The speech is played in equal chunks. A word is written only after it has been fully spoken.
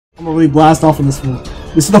I'm gonna really blast off on this one.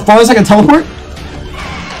 This is the farthest I can teleport?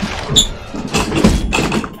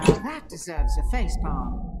 That deserves a face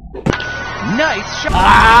palm. Nice shot!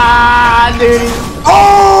 Ah, dude!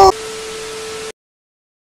 Oh!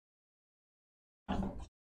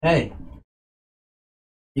 Hey.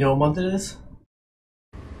 You know what month it is?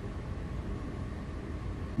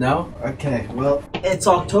 No? Okay, well, it's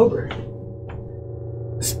October.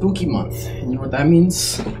 Spooky month. And you know what that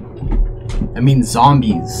means? That means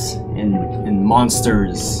zombies and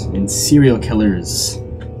monsters and serial killers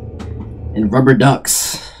and rubber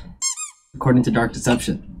ducks, according to Dark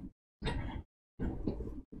Deception.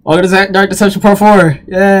 Welcome to Dark Deception Part 4!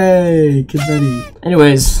 Yay! Confetti.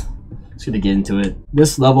 Anyways, let's get into it.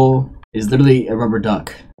 This level is literally a rubber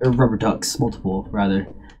duck. Or rubber ducks, multiple, rather.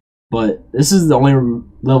 But this is the only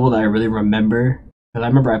level that I really remember. Because I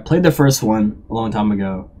remember I played the first one a long time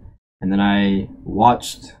ago. And then I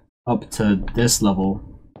watched up to this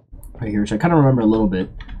level right here, which I kind of remember a little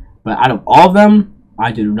bit. But out of all of them,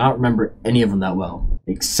 I do not remember any of them that well.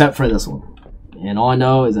 Except for this one. And all I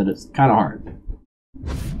know is that it's kind of hard.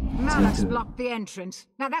 Now let's block the entrance.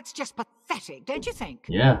 Now that's just pathetic, don't you think?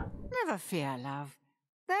 Yeah. Never fear, love.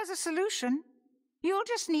 There's a solution. You'll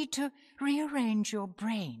just need to rearrange your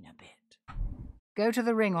brain a bit. Go to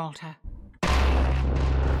the ring altar.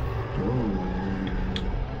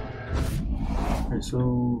 Alright,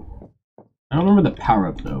 so I don't remember the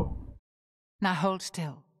power-up though. Now hold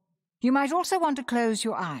still. You might also want to close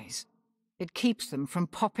your eyes. It keeps them from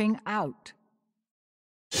popping out.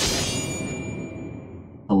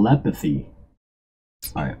 Telepathy.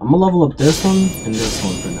 Alright, I'm gonna level up this one and this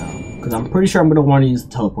one for now. Because I'm pretty sure I'm gonna want to use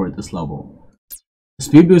the teleport at this level. The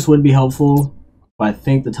speed boost would be helpful, but I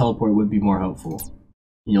think the teleport would be more helpful.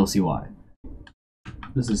 And you'll see why.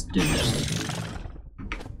 This is different.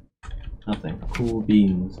 Nothing. Cool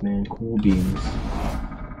beans, man. Cool beans.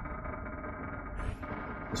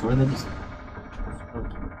 So where are they just...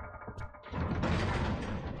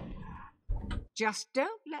 Just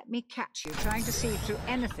don't let me catch you trying to see through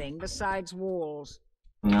anything besides walls.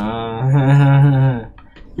 You're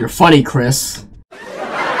funny, Chris.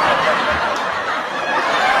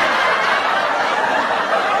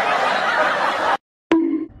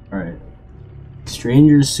 Alright.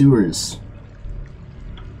 Stranger sewers.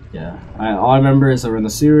 Yeah. All I remember is that we're in the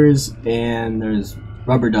sewers and there's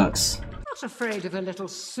rubber ducks. Not afraid of a little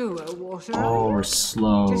sewer water. Oh, we're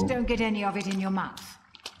slow. Just don't get any of it in your mouth.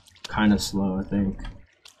 Kind of slow, I think.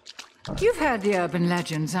 You've heard the urban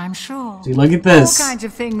legends, I'm sure. See, look at this. All kinds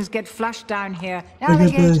of things get flushed down here. Look at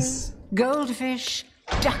Alligators, this. goldfish,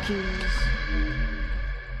 duckies.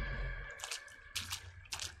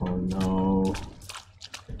 Oh no.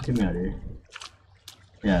 Get me out of here.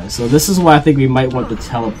 Yeah, so this is why I think we might want to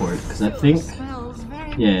teleport, because I think...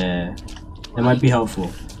 Yeah, it might be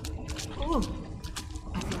helpful.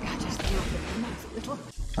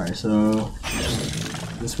 Alright, so...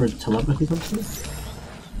 Is this where telepathy comes from?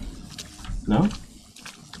 No?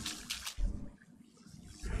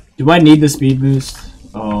 Do I need the speed boost?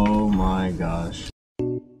 Oh my gosh.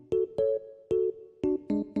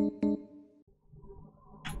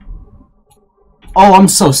 Oh, I'm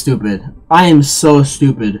so stupid. I am so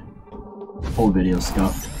stupid. Whole video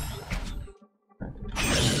scuffed.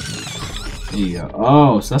 There you go.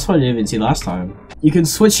 Oh, so that's what I didn't even see last time. You can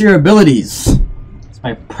switch your abilities. It's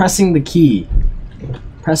by pressing the key.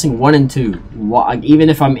 Pressing 1 and 2. Even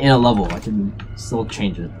if I'm in a level, I can still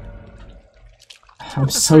change it. I'm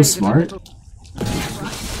so smart.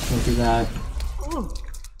 Don't do that.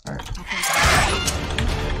 Alright.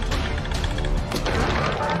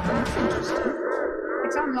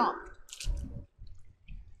 It's unlocked.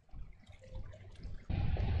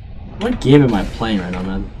 What game am I playing right now,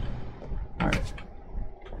 man? Alright.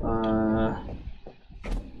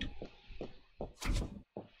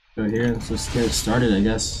 Go here and just get it started, I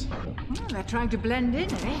guess. Oh, they're trying to blend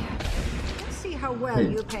in, eh? Let's see how well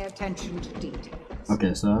you pay attention to details.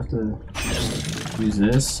 Okay, so I have to use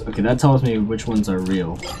this. Okay, that tells me which ones are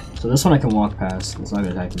real. So this one I can walk past. It's not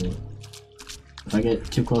gonna attack me. If I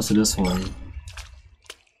get too close to this one,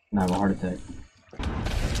 I have a heart attack.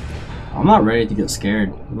 I'm not ready to get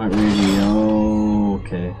scared. I'm not ready to... Oh,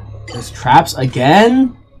 okay. There's traps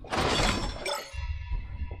again?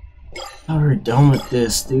 Oh, we're done with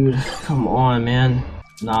this, dude. Come on, man.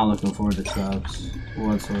 Not looking forward to traps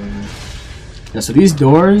whatsoever. Yeah, so these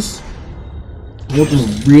doors, they open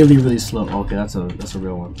really, really slow. Okay, that's a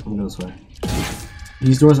real one. I'm gonna go this way.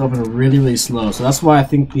 These doors open really, really slow. So that's why I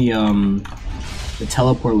think the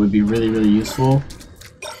teleport would be really, really useful.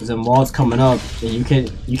 Because then while it's coming up, and you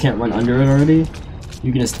can't run under it already,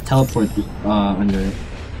 you can just teleport under it,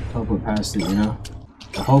 teleport past it, you know.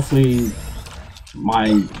 Hopefully,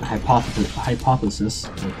 my hypothesis,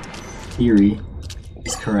 or theory,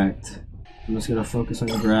 is correct. I'm just gonna focus on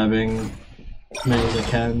grabbing as many as I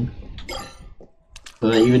can, so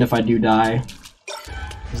that even if I do die,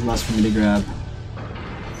 there's less for me to grab.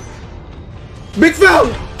 Big foul!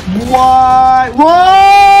 What? What?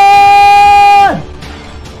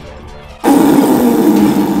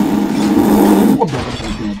 Okay.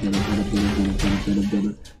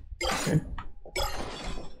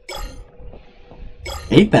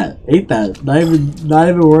 Ate that. Not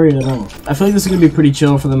even worried at all. I feel like this is gonna be pretty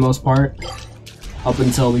chill for the most part, up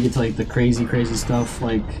until we get to like the crazy stuff.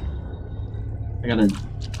 Like, I gotta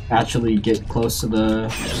actually get close to the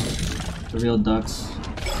real ducks.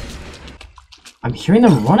 I'm hearing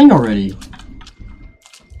them running already.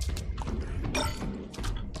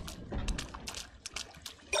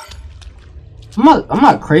 I'm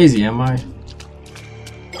not crazy, am I?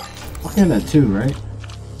 I'm hearing that too, right?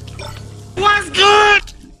 What's good?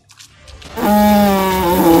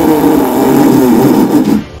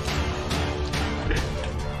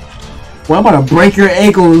 Well, I'm about to break your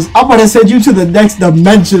ankles. I'm about to send you to the next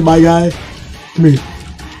dimension, my guy. Come here.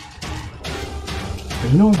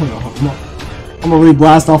 You know what? I'm gonna really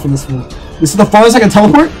blast off on this one. This is the farthest I can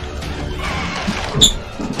teleport?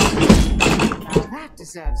 That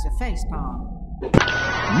deserves a face palm.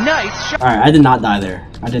 Nice shot. Alright, I did not die there.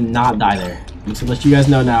 I did not die there. I'm just gonna let you guys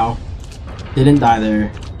know now. Didn't die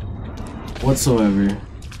there. Whatsoever.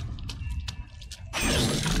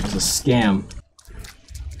 It was a scam.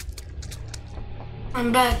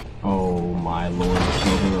 I'm back. Oh my lord.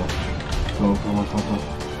 Go.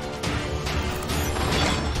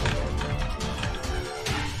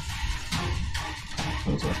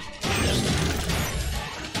 Close up.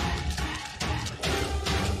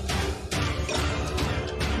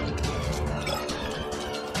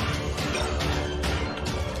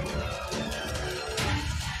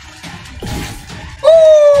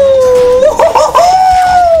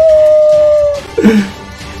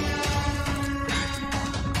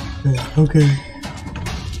 Okay.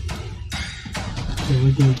 Okay,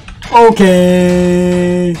 we're good.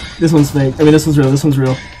 Okay. This one's fake. I mean, this one's real. This one's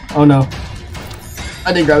real. Oh no.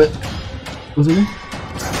 I didn't grab it. Was it real?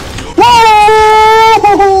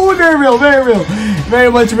 Whoa! Very real. Very real.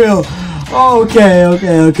 Very much real. Okay.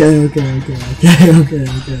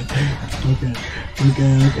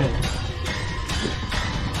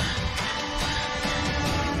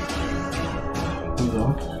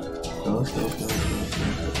 Go.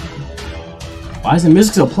 Why is the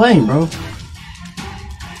music still playing, bro?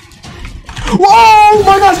 Whoa!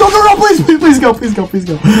 My gosh, go, please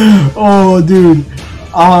go. Oh, dude.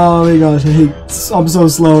 Oh my gosh, I'm so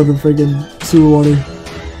slow in the freaking sewer water.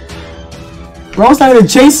 Bro's not even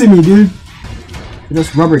chasing me, dude. They're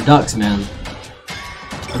just rubber ducks, man.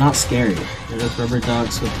 They're not scary. They're just rubber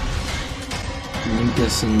ducks with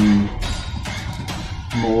mucus and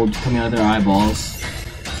mold coming out of their eyeballs.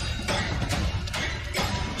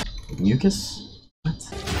 Mucus? What?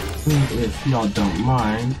 If y'all don't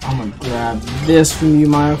mind, I'm gonna grab this from you,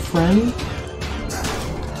 my friend.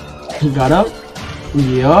 You got up?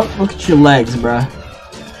 Yup. Look at your legs, bruh.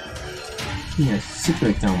 Yeah, sit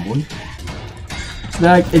back down, boy.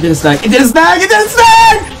 Snag. It didn't snag.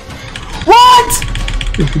 What?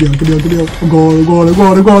 Get down. I'm going.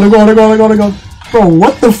 Bro,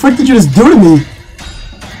 what the frick did you just do to me?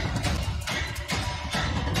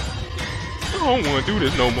 I don't want to do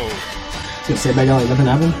this no more. Just gonna sit back down like nothing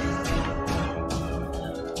happened?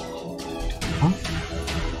 Huh?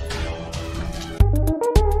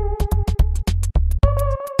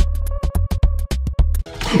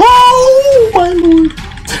 Oh my lord!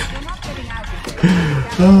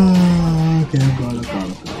 Okay, I'm going.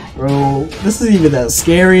 Bro, this isn't even that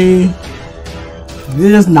scary. Did they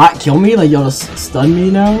just not kill me? Like, y'all just stun me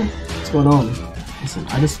now? What's going on? Listen,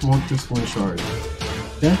 I just want this one shard.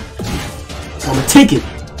 Okay? So I'm gonna take it!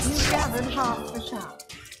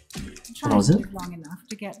 What was it? Long enough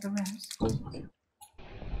to get the rest. Okay.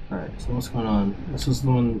 Alright, so what's going on? This was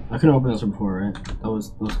the one I couldn't open this one before, right? That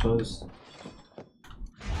was closed.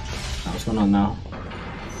 What's going on now?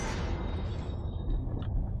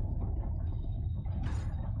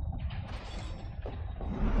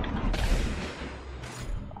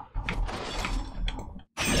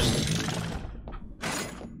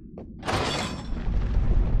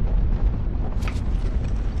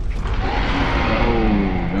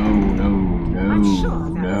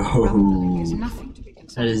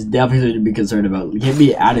 That is definitely to be concerned about. Get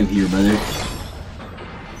me out of here, brother.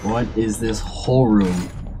 What is this whole room?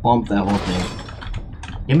 Bump that whole thing.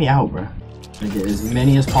 Get me out, bro. I get as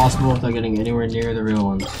many as possible without getting anywhere near the real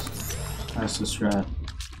ones. That's the strat.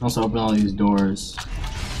 Also open all these doors.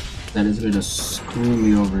 That is gonna screw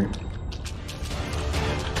me over.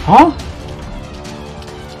 Huh?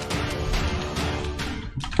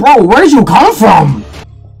 Bro, where did you come from?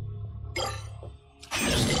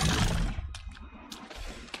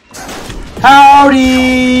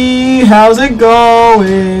 Howdy! How's it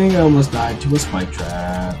going? I almost died to a spike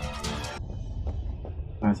trap.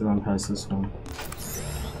 I have to run past this one.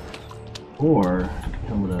 Or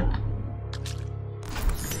I'm gonna.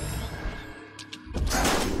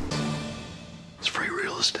 It's free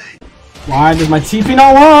real estate. Why does my TP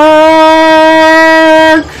not work?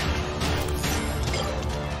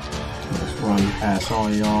 Let's run past all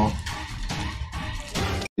y'all.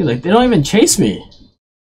 Dude, like, they don't even chase me.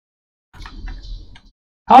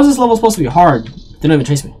 How is this level supposed to be hard? They don't even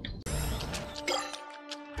chase me.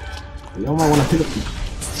 Y'all might want to pick up the...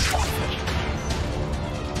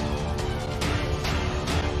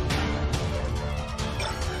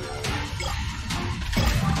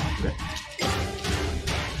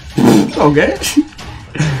 Okay.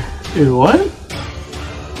 Dude, what?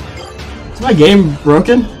 Is my game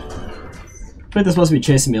broken? I think they're supposed to be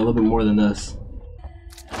chasing me a little bit more than this.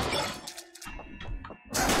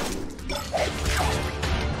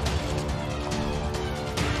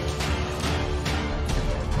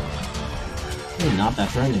 Really not that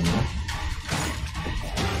threatening, though.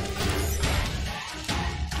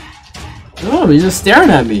 Oh, he's just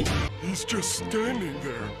staring at me. He's just standing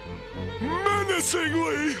there,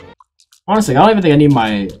 menacingly. Honestly, I don't even think I need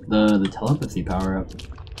my the telepathy power up.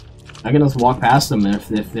 I can just walk past them, and if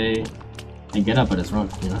they get up, I just run,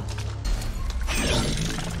 you know.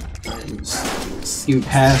 Just scoot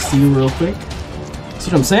past you real quick. See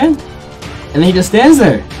what I'm saying? And then he just stands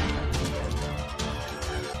there.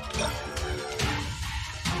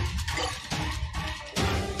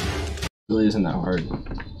 Really isn't that hard.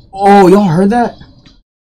 Oh, y'all heard that?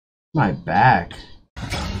 My back. I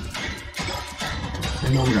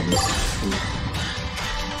know we got this.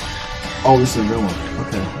 Oh, this is a real one.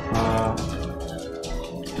 Okay.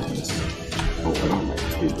 Oh, I don't like to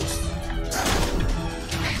do this.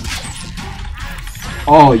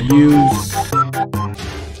 Oh, use.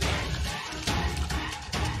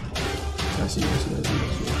 I see.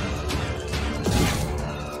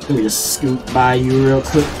 Let me just scoot by you real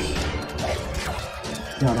quick.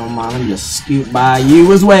 Y'all don't mind, let me just scoot by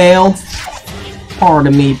you as well.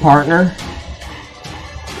 Pardon me, partner.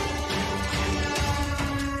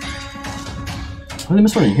 Oh, they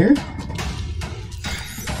missed one in here?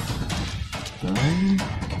 I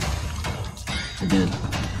did.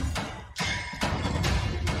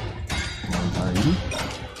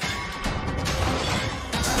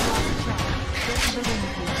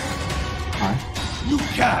 Hi. You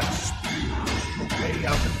can't speak your way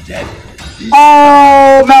out of death.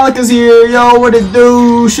 Oh, Malik is here. Yo, what it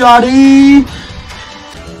do, shawty?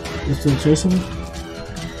 You still chasing me?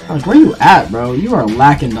 Like, where you at, bro? You are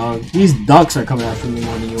lacking, dog. These ducks are coming after me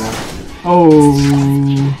more than you are. Oh.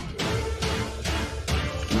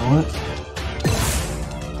 You know what?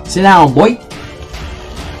 Sit down, boy.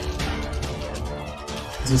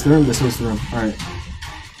 Is this the room? This was the room. Alright.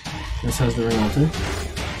 This has the ring on too.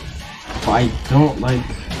 But I don't like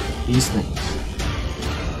these things.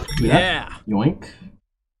 Yeah. Yoink.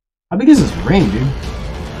 How big is this ring, dude?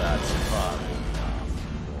 That's fun.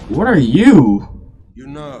 What are you? You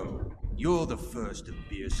know, you're the first of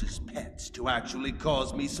Bierce's pets to actually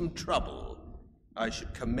cause me some trouble. I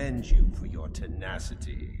should commend you for your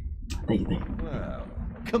tenacity. Thank you. Well,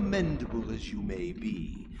 commendable as you may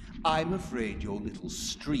be, I'm afraid your little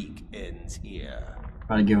streak ends here.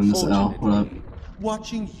 Gotta give him this L. What up?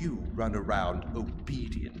 Watching you run around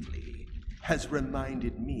obediently has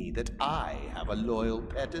reminded me that I have a loyal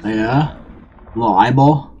pet as Yeah? well. Little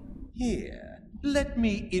eyeball? Here, let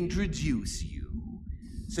me introduce you,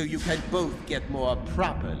 so you can both get more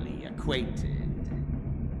properly acquainted.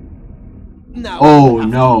 Now, Oh,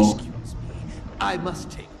 no. excuse me, I must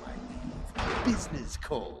take my leave. Business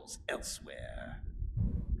calls elsewhere.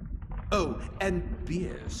 Oh, and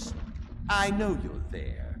Bierce, I know you're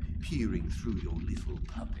there, peering through your little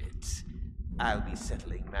puppet. I'll be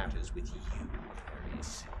settling matters with you very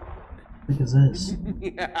soon. What is this?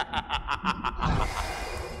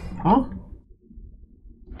 Huh?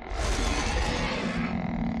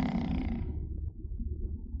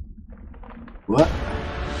 What?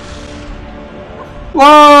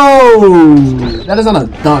 Whoa! That is not a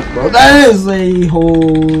duck, bro. That is a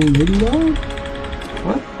whole video?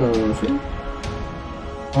 What the shit?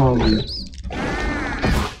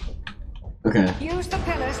 Okay. Use the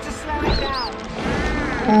pillars to slow it down.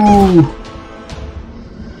 Oh!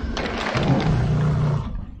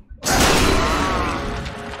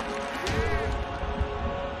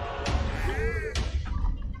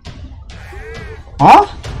 Huh?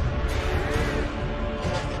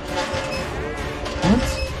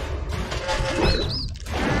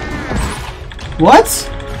 What?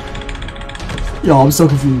 Yo, I'm so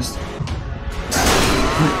confused.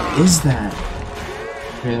 What is that?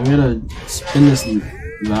 Okay, I'm gonna spin this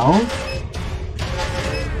valve.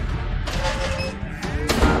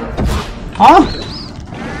 Huh?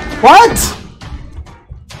 What?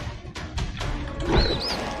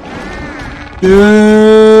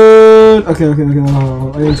 Dude. Okay.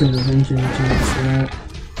 Oh, I didn't change this. That.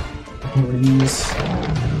 Okay, one of these.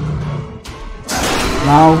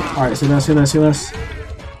 Wow. Alright, see this.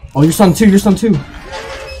 Oh, you're stunned too.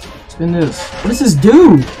 Spin this. What does this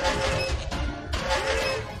do?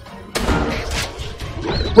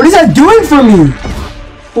 What is that doing for me?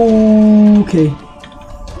 Okay.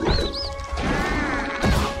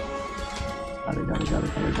 Got it.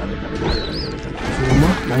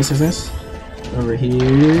 Nice. Over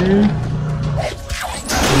here.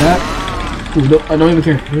 See that? Ooh, no, I don't even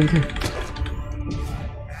care.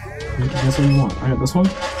 That's what you want. I got this one. I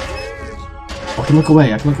can look away.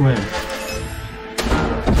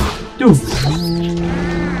 Dude.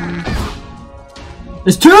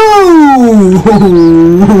 There's two!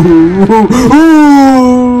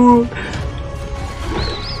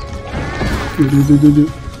 Do.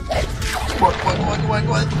 What?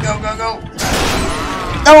 Go.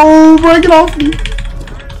 Oh, break it off me.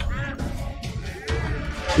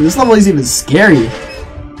 Dude, this level is even scary.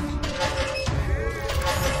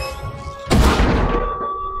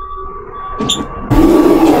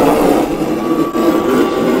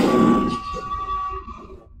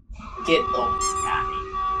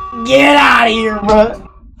 Get out of here, bro.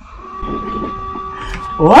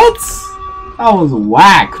 What? That was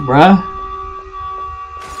whack, bruh.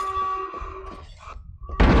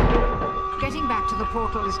 Getting back to the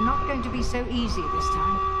portal is not going to be so easy this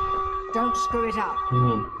time. Don't screw it up.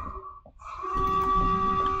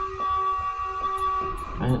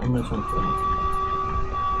 I'm gonna try to throw it.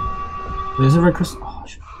 There's a red crystal. Oh,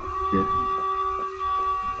 shit. Here.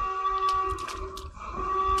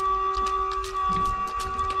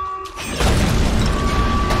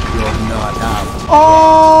 Not out.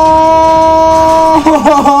 Oh!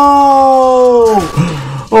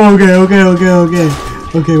 Okay. Where'd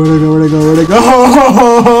it go?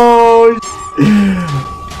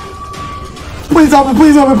 Please help me. Get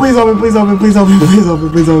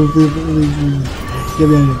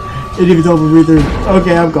me out of here. It didn't even open me through.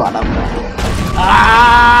 Okay, I'm gone.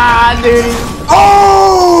 Ah, dude.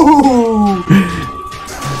 Oh!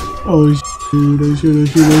 Oh, shoot.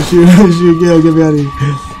 Yeah, get me out of here.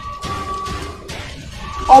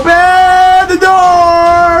 Open the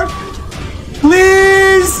door!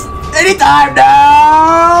 Please! Anytime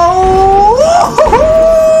now!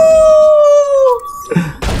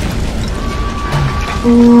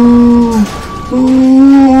 Ooh,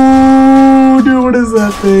 dude, what is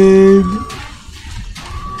that thing?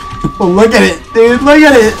 Oh, look at it, dude, look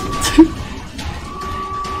at it!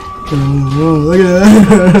 Look at it.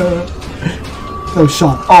 Oh,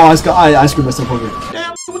 shot. Oh, I screwed myself over.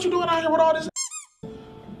 Damn, what you doing out here with all this?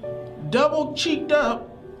 Double cheeked up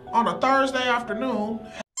on a Thursday afternoon.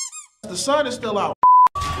 The sun is still out.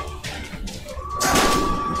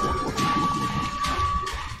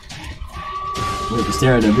 Look, you're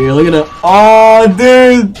staring at me. Look at it. Oh,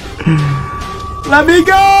 dude. Let me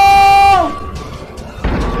go.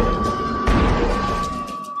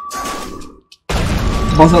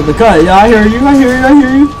 Bust out the cut. Yeah, I hear you. Come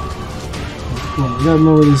on, you gotta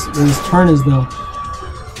know where this turn is, though.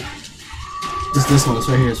 This one. It's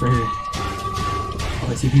right here. Oh,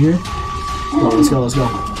 I see here. Oh, let's go.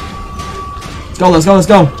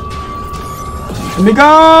 Let me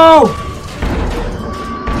go!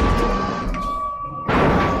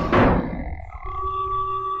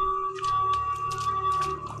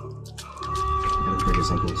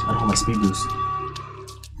 I don't have my speed boost.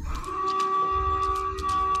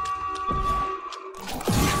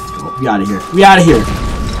 Oh, we out of here. Yeah.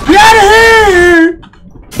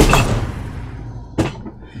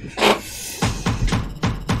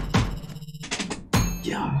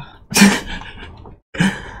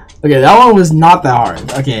 Okay, that one was not that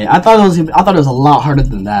hard. Okay, I thought it was a lot harder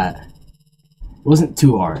than that. It wasn't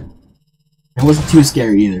too hard. It wasn't too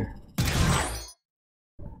scary either.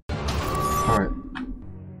 Alright.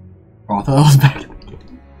 Oh, I thought that was back.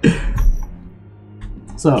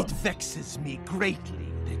 So. It vexes me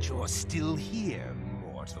greatly that you're still here,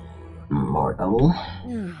 mortal. Mortal?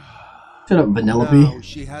 Shut up, Vanellope. Now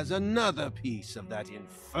she has another piece of that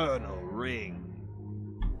infernal ring.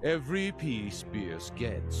 Every piece Beerus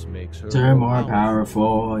gets makes her They're more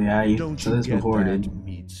powerful. Yeah, you Don't said you this get before, that, dude.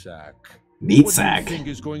 meat sack? Meat What sack. do you think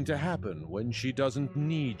is going to happen when she doesn't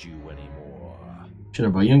need you anymore? Shut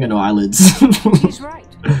up, bro. You ain't got no eyelids. He's right.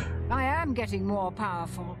 I am getting more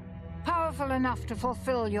powerful. Powerful enough to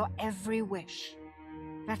fulfill your every wish.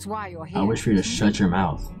 That's why you're here. I wish for you to shut your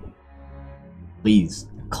mouth. Please.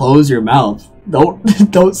 Close your mouth.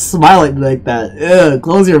 Don't smile at me like that. Ugh,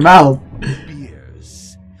 close your mouth.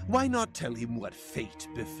 Beers, why not tell him what fate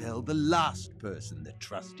befell the last person that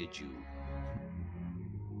trusted you?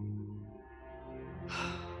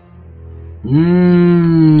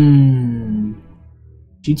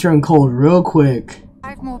 She turned cold real quick.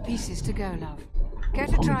 5 more pieces to go, love. Care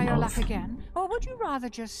to try your luck again? Or would you rather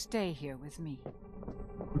just stay here with me?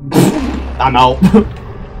 I'm out.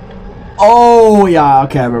 Oh, yeah.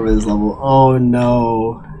 Okay, I remember this level. Oh,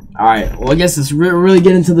 no. Alright, well, I guess it's really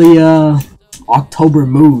get into the October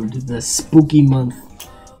mood. The spooky month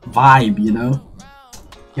vibe, you know?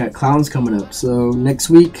 Yeah, clowns coming up. So, next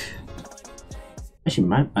week...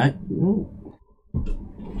 Actually,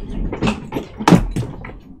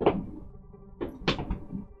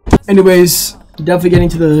 anyways, definitely getting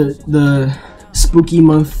to the spooky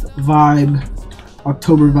month vibe,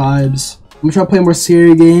 October vibes. I'm gonna try to play more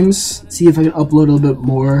scary games, see if I can upload a little bit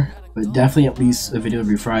more, but definitely at least a video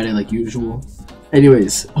every Friday like usual.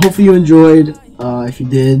 Anyways, hopefully you enjoyed. If you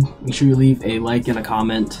did, make sure you leave a like and a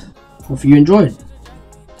comment. Hopefully you enjoyed.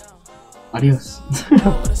 Adios.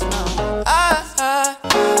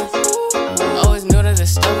 Always knew that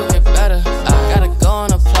this stuff would get better. I gotta go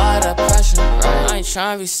and apply that pressure. I ain't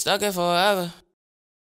trying to be stuck here forever.